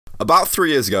About 3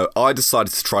 years ago, I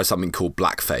decided to try something called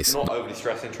blackface. Not overly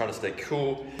stressing, trying to stay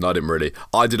cool. No, I didn't really.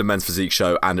 I did a men's physique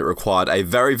show and it required a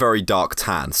very, very dark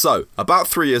tan. So, about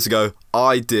 3 years ago,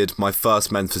 I did my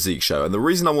first men's physique show. And the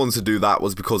reason I wanted to do that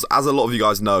was because, as a lot of you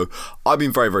guys know, I've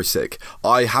been very, very sick.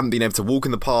 I haven't been able to walk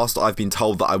in the past. I've been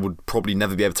told that I would probably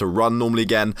never be able to run normally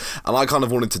again. And I kind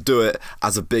of wanted to do it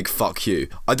as a big fuck you.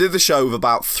 I did the show with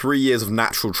about 3 years of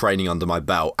natural training under my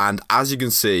belt. And as you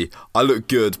can see, I look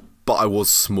good, but I was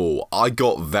small. I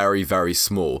got very, very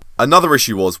small. Another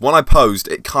issue was, when I posed,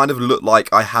 it kind of looked like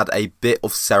I had a bit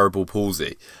of cerebral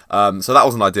palsy. So that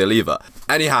wasn't ideal either.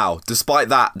 Anyhow, despite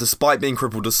that, despite being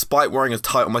crippled, despite wearing a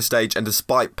tight on my stage, and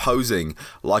despite posing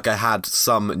like I had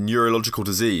some neurological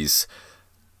disease,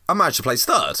 I managed to place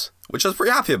third, which I was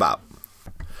pretty happy about.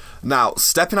 Now,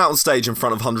 stepping out on stage in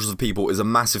front of hundreds of people is a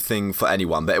massive thing for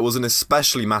anyone, but it was an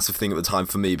especially massive thing at the time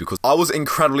for me because I was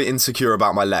incredibly insecure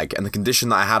about my leg and the condition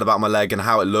that I had about my leg and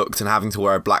how it looked and having to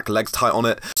wear a black leg tight on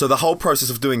it. So the whole process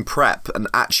of doing prep and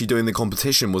actually doing the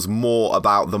competition was more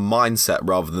about the mindset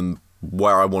rather than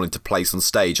where I wanted to place on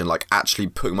stage and like actually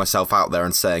putting myself out there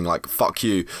and saying like, fuck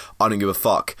you, I don't give a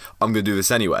fuck, I'm gonna do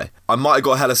this anyway. I might have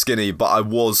got hella skinny, but I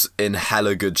was in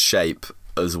hella good shape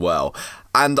as well.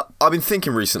 And I've been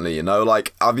thinking recently, you know,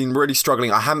 like, I've been really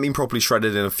struggling. I haven't been properly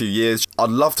shredded in a few years. I'd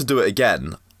love to do it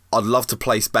again. I'd love to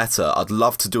place better. I'd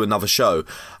love to do another show.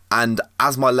 And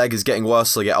as my leg is getting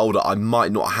worse as I get older, I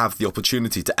might not have the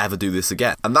opportunity to ever do this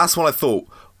again. And that's when I thought,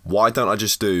 why don't I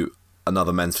just do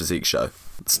another men's physique show?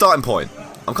 Starting point,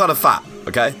 I'm kind of fat,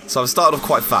 okay? So I've started off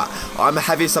quite fat. I'm the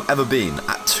heaviest I've ever been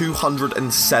at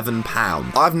 207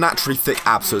 pounds. I have naturally thick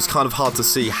abs, so it's kind of hard to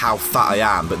see how fat I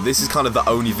am, but this is kind of the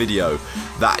only video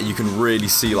that you can really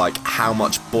see like how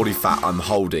much body fat I'm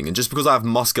holding. And just because I have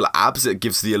muscular abs, it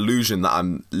gives the illusion that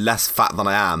I'm less fat than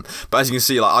I am. But as you can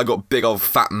see, like, I got big old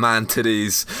fat man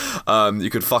titties. You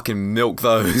could fucking milk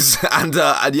those. and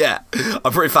yeah,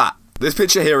 I'm pretty fat. This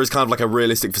picture here is kind of like a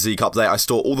realistic physique update. I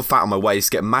store all the fat on my waist,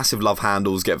 get massive love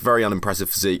handles, get very unimpressive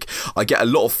physique. I get a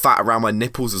lot of fat around my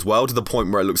nipples as well, to the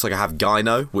point where it looks like I have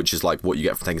gyno, which is like what you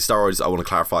get from taking steroids. I want to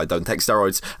clarify, I don't take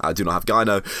steroids, I do not have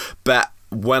gyno. But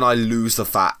when I lose the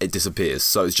fat, it disappears.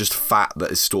 So it's just fat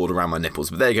that is stored around my nipples.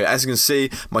 But there you go. As you can see,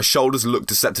 my shoulders look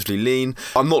deceptively lean.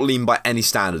 I'm not lean by any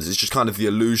standards. It's just kind of the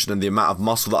illusion and the amount of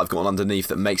muscle that I've got underneath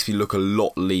that makes me look a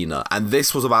lot leaner. And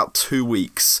this was about 2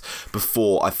 weeks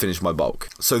before I finished my bulk.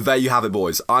 So there you have it,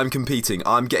 boys. I'm competing.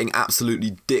 I'm getting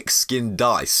absolutely dick skin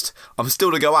diced. I'm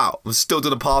still to go out. I'm still to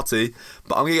the party,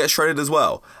 but I'm going to get shredded as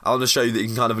well. I want to show you that you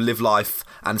can kind of live life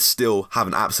and still have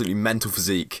an absolutely mental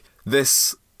physique.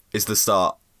 This is the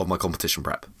start of my competition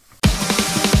prep.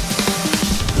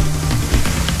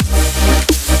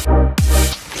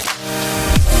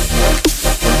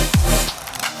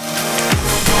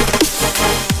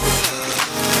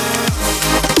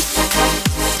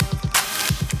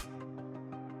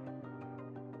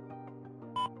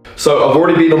 So I've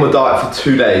already been on my diet for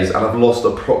 2 days and I've lost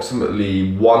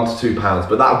approximately 1 to 2 pounds,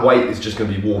 but that weight is just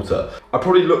going to be water. I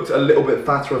probably looked a little bit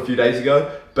fatter a few days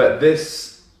ago, but this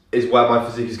is where my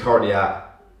physique is currently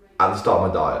at the start of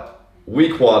my diet.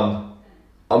 Week 1,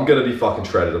 I'm gonna be fucking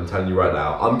shredded, I'm telling you right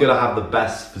now. I'm gonna have the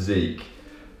best physique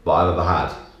that I've ever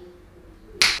had.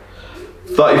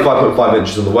 35.5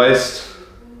 inches on the waist.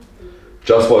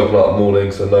 Just woken up in the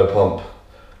morning, so no pump.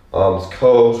 Arms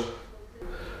cold.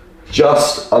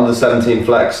 Just under 17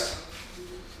 flexed.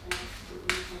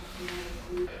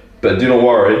 But do not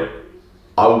worry,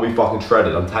 I will be fucking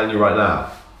shredded, I'm telling you right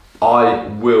now. I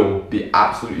will be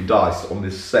absolutely diced on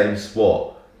this same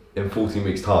spot in 14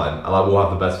 weeks time, and I will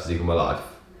have the best physique of my life.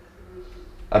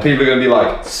 And people are going to be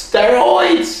like,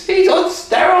 steroids! He's on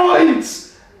steroids!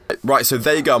 Right, so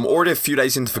there you go. I'm already a few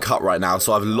days into the cut right now,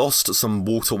 so I've lost some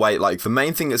water weight. Like, the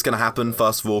main thing that's going to happen,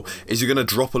 first of all, is you're going to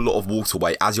drop a lot of water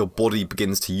weight as your body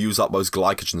begins to use up those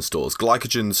glycogen stores.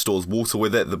 Glycogen stores water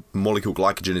with it. The molecule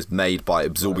glycogen is made by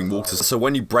absorbing water. So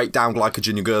when you break down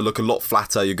glycogen, you're going to look a lot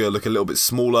flatter, you're going to look a little bit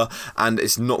smaller, and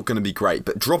it's not going to be great.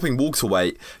 But dropping water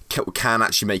weight can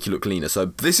actually make you look leaner. So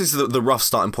this is the rough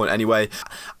starting point anyway.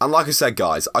 And like I said,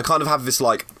 guys, I kind of have this,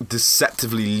 like,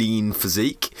 deceptively lean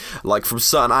physique. Like, from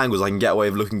certain angles, I can get away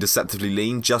with looking deceptively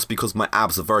lean just because my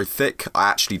abs are very thick. I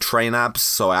actually train abs,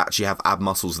 so I actually have ab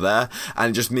muscles there,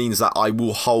 and it just means that I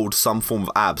will hold some form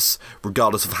of abs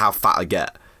regardless of how fat I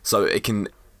get. So it can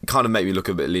kind of make me look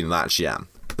a bit leaner than I actually am.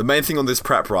 The main thing on this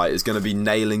prep, right, is going to be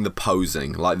nailing the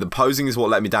posing. Like, the posing is what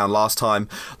let me down last time.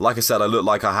 Like I said, I looked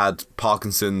like I had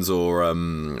Parkinson's or,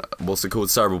 what's it called,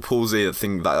 cerebral palsy, the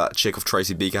thing that chick of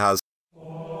Tracy Beaker has.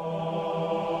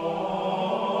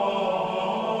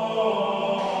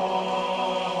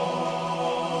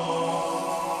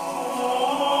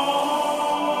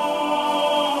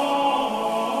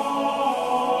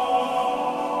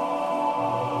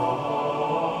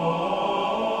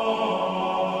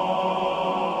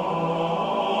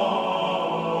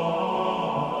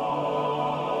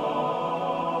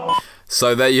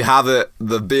 So there you have it,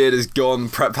 the beard is gone,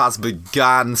 prep has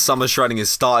began, summer shredding has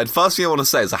started. First thing I want to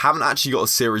say is I haven't actually got a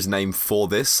series name for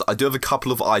this. I do have a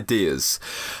couple of ideas,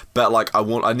 but like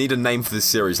I need a name for this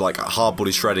series, like Hard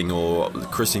Body Shredding or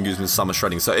Christian Guzman's Summer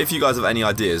Shredding. So if you guys have any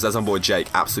ideas, there's my boy Jake,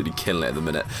 absolutely killing it at the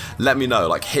minute. Let me know,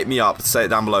 like hit me up, say it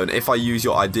down below, and if I use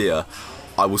your idea,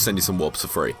 I will send you some warps for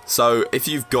free. So if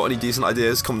you've got any decent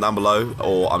ideas, comment down below,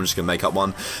 or I'm just gonna make up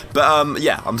one. But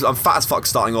yeah, I'm fat as fuck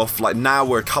starting off. Like now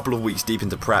we're a couple of weeks deep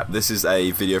into prep. This is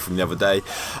a video from the other day,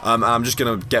 and I'm just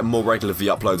gonna get more regular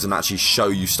uploads and actually show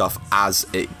you stuff as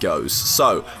it goes.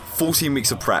 So 14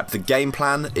 weeks of prep. The game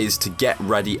plan is to get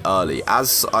ready early.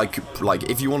 As like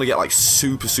if you want to get like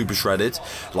super shredded,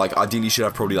 like ideally you should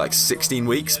have probably like 16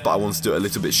 weeks, but I want to do it a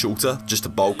little bit shorter just to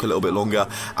bulk a little bit longer,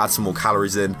 add some more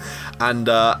calories in, and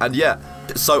yeah.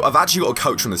 So I've actually got a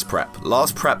coach on this prep.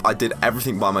 Last prep I did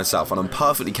everything by myself, and I'm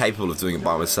perfectly capable of doing it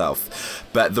by myself.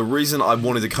 But the reason I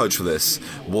wanted a coach for this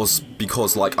was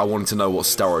because like I wanted to know what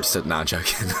steroids said. Now,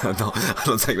 joking. I'm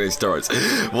not taking any steroids.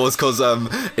 Was because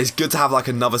it's good to have like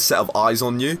another set of eyes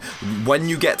on you. When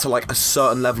you get to like a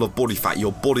certain level of body fat,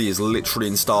 your body is literally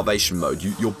in starvation mode.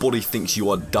 Your body thinks you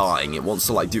are dying. It wants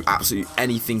to like do absolutely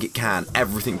anything it can,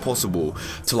 everything possible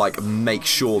to like make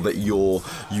sure that you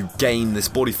gain this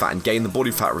body fat and gain the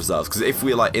body fat reserves. Because if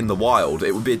we're like in the wild,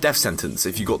 it would be a death sentence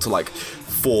if you got to like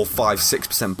 4, 5,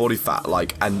 6% body fat,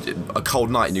 like, and a cold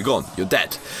night and you're gone, you're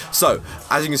dead. So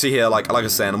as you can see here, like I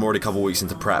was saying, I'm already a couple of weeks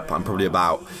into prep. I'm probably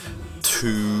about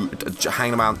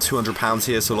hanging around 200 pounds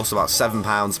here, so lost about 7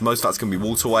 pounds. Most of that's going to be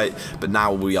water weight, but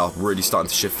now we are really starting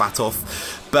to shift fat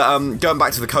off. But going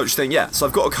back to the coach thing, yeah, so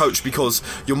I've got a coach because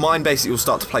your mind basically will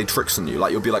start to play tricks on you.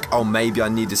 Like you'll be like, oh, maybe I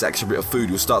need this extra bit of food.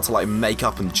 You'll start to like make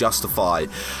up and justify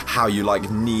how you like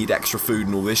need extra food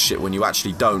and all this shit when you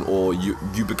actually don't, or you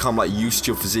become like used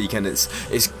to your physique. And it's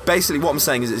basically what I'm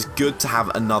saying is it's good to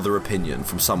have another opinion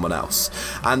from someone else,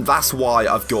 and that's why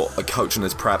I've got a coach on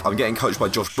this prep. I'm getting coached by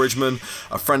Josh Bridgman,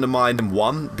 a friend of mine, and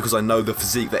because I know the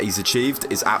physique that he's achieved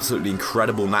is absolutely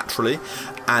incredible naturally,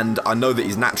 and I know that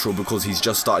he's natural because he's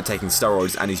just started taking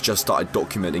steroids and he's just started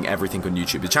documenting everything on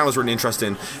YouTube. The channel's really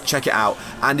interesting, check it out,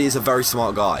 and he's a very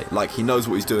smart guy. Like he knows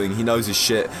what he's doing, he knows his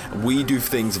shit. We do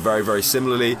things very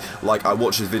similarly. Like I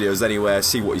watch his videos anywhere,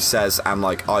 see what he says, and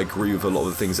like I agree with a lot of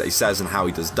the things that he says and how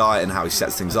he does diet and how he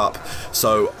sets things up.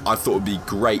 So I thought it would be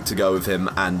great to go with him,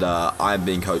 and I am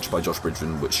being coached by Josh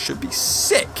Bridgman, which should be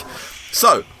sick.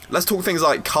 So let's talk things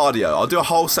like cardio. I'll do a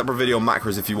whole separate video on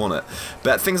macros if you want it.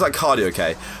 But things like cardio,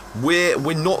 okay, we're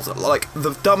not, like,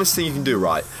 the dumbest thing you can do,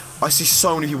 right? I see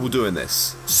so many people doing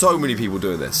this. So many people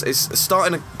doing this. It's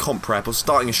starting a comp prep or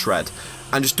starting a shred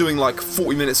and just doing like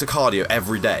 40 minutes of cardio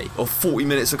every day, or 40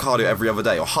 minutes of cardio every other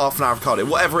day, or half an hour of cardio,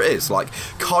 whatever it is. Like,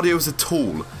 cardio is a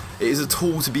tool. It is a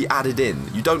tool to be added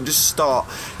in. You don't just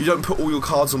you don't put all your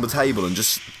cards on the table and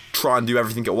just try and do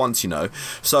everything at once, you know.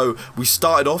 So we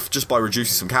started off just by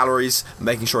reducing some calories,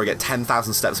 making sure I get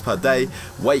 10,000 steps per day.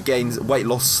 Weight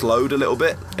loss slowed a little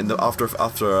bit after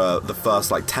the first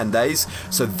like 10 days.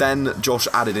 So then Josh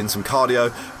added in some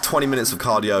cardio, 20 minutes of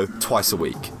cardio twice a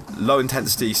week. Low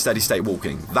intensity, steady state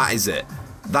walking. That is it.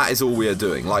 That is all we are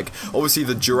doing. Like, obviously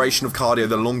the duration of cardio,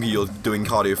 the longer you're doing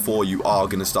cardio for, you are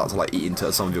going to start to like eat into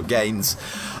some of your gains,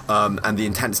 and the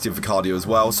intensity of the cardio as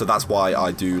well. So that's why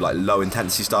I do like low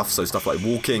intensity stuff, so stuff like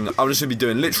walking. I'm just going to be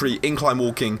doing literally incline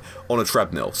walking on a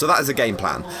treadmill. So that is a game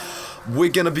plan.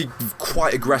 We're going to be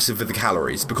quite aggressive with the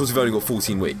calories because we've only got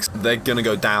 14 weeks. They're going to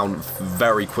go down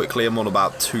very quickly. I'm on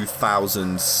about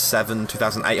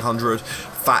 2,800.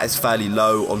 Fat is fairly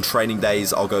low. On training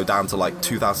days, I'll go down to like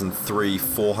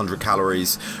 2,300-400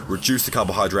 calories, reduce the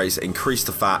carbohydrates, increase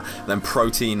the fat, then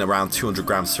protein around 200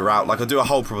 grams throughout. Like, I'll do a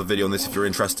whole proper video on this if you're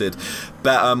interested.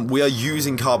 But we are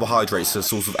using carbohydrates as a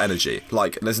source of energy.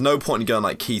 Like, there's no point in going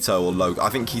like keto or low. I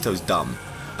think keto's dumb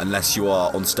unless you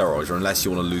are on steroids or unless you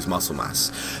want to lose muscle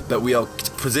mass. But we are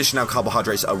positioning our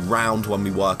carbohydrates around when we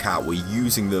work out. We're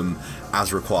using them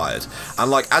as required.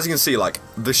 And like, as you can see, like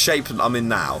the shape I'm in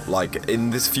now, like in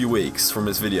this few weeks from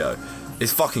this video,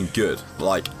 is fucking good.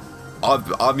 Like,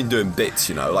 I've been doing bits,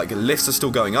 you know, like lifts are still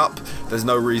going up. There's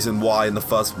no reason why in the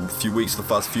first few weeks, the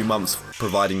first few months,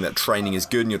 providing that training is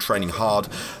good and you're training hard,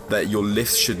 that your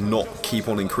lifts should not keep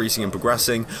on increasing and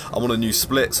progressing. I'm on a new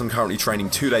split, so I'm currently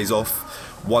training 2 days off,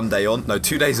 1 day on, no,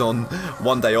 2 days on,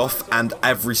 1 day off, and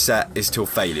every set is till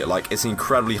failure. Like, it's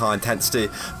incredibly high intensity,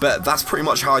 but that's pretty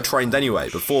much how I trained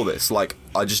anyway before this. Like,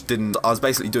 I was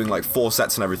basically doing like 4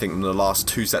 sets and everything, and the last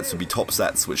 2 sets would be top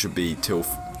sets, which would be till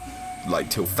like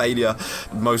till failure.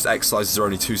 Most exercises are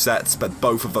only 2 sets, but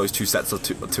both of those 2 sets are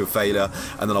to failure,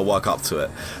 and then I'll work up to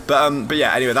it. But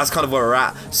yeah, anyway, that's kind of where we're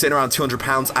at. Sitting around 200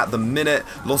 pounds at the minute,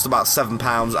 lost about 7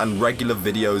 pounds, and regular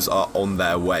videos are on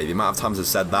their way. The amount of times I've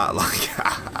said that, like,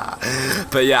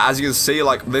 but yeah, as you can see,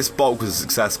 like, this bulk was a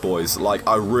success, boys. Like,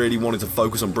 I really wanted to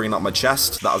focus on bringing up my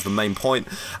chest. That was the main point,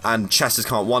 and chest has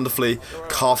come up wonderfully.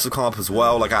 Calves have come up as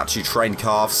well. Like, I actually trained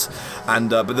calves, and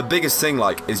but the biggest thing,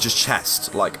 like, is just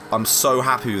chest. Like, I'm so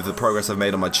happy with the progress I've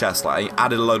made on my chest. Like, I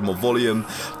added a load more volume,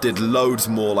 did loads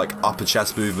more like upper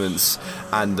chest movements,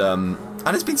 and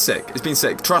it's been sick. It's been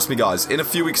sick. Trust me, guys. In a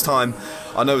few weeks' time,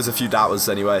 I know there's a few doubters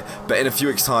anyway, but in a few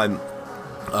weeks' time,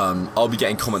 I'll be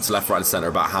getting comments left, right, and centre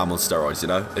about how I'm on steroids, you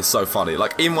know? It's so funny.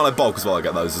 Like, even when I bulk as well, I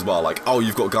get those as well. Like, oh,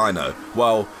 you've got gyno.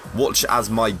 Well, watch as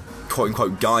my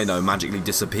quote-unquote gyno magically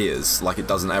disappears, like it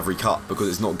does in every cut, because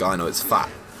it's not gyno, it's fat.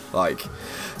 Like,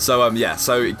 so yeah,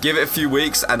 so give it a few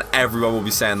weeks and everyone will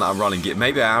be saying that I'm running gear.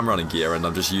 Maybe I am running gear and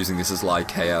I'm just using this as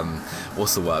like a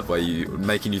what's the word, where you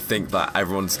making you think that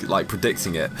everyone's like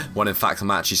predicting it, when in fact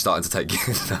I'm actually starting to take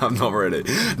gear. No, I'm not really.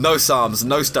 No SARMs,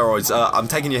 no steroids. I'm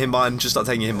taking your Himbine, just start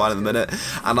taking your Himbine in a minute,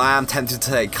 and I am tempted to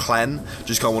take Clen,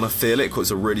 just because I want to feel it, because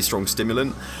it's a really strong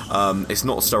stimulant. It's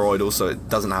not steroidal, so it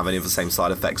doesn't have any of the same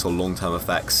side effects or long-term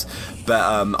effects, but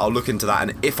I'll look into that,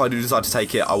 and if I do decide to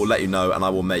take it, I will let you know, and I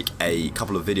will make a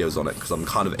couple of videos on it, because I'm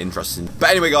kind of interested. But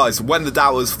anyway, guys, when the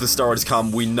doubters for the steroids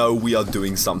come, we know we are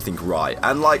doing something right,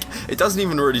 and like, it doesn't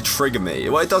even really trigger me.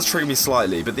 Well, it does trigger me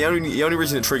slightly, but the only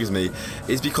reason it triggers me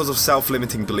is because of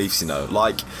self-limiting beliefs, you know.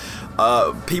 Like,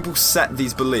 people set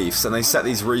these beliefs and they set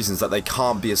these reasons that they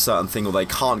can't be a certain thing, or they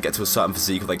can't get to a certain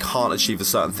physique, or they can't achieve a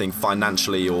certain thing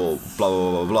financially, or blah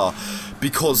blah blah blah,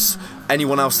 because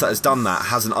anyone else that has done that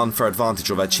has an unfair advantage,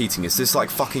 or they're cheating. It's this like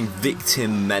fucking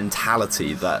victim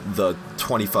mentality that the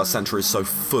 21st century is so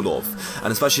full of,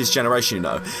 and especially this generation, you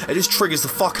know. It just triggers the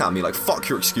fuck out of me. Like, fuck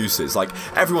your excuses. Like,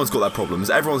 everyone's got their problems,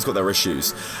 everyone's got their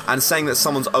issues, and saying that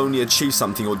someone's only achieved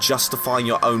something, or justifying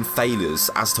your own failures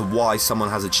as to why someone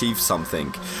has achieved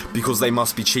something because they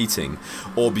must be cheating,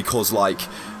 or because like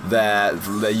they're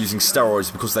using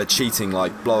steroids because they're cheating,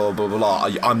 like blah blah blah blah.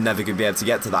 I'm never gonna be able to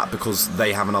get to that because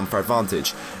they have an unfair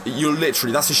advantage. You're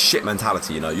literally, that's a shit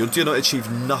mentality, you know. You're gonna achieve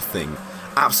nothing,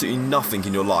 absolutely nothing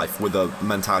in your life with a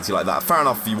mentality like that. Fair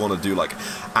enough if you want to do like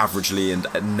averagely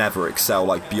and never excel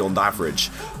like beyond average,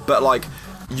 but like,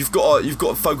 you've got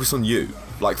to focus on you.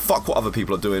 Like, fuck what other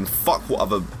people are doing, fuck what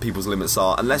other people's limits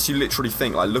are, unless you literally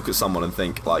think, like, look at someone and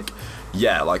think, like,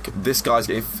 yeah, like, this guy's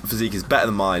physique is better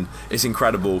than mine, it's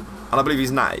incredible, and I believe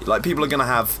he's natty. Like, people are gonna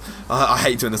have, I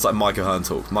hate doing this like Micah Hearn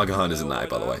talk. Micah Hearn isn't natty,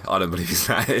 by the way. I don't believe he's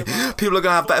natty. People are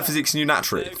gonna have better physiques than you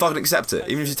naturally. Fucking accept it,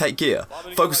 even if you take gear.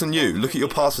 Focus on you, look at your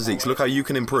past physiques, look how you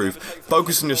can improve,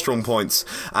 focus on your strong points,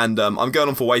 and I'm going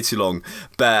on for way too long,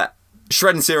 but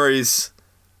Shredding Series,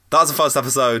 that was the first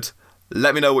episode.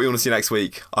 Let me know what you want to see next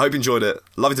week. I hope you enjoyed it.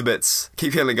 Love you to bits.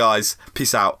 Keep healing, guys.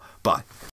 Peace out. Bye.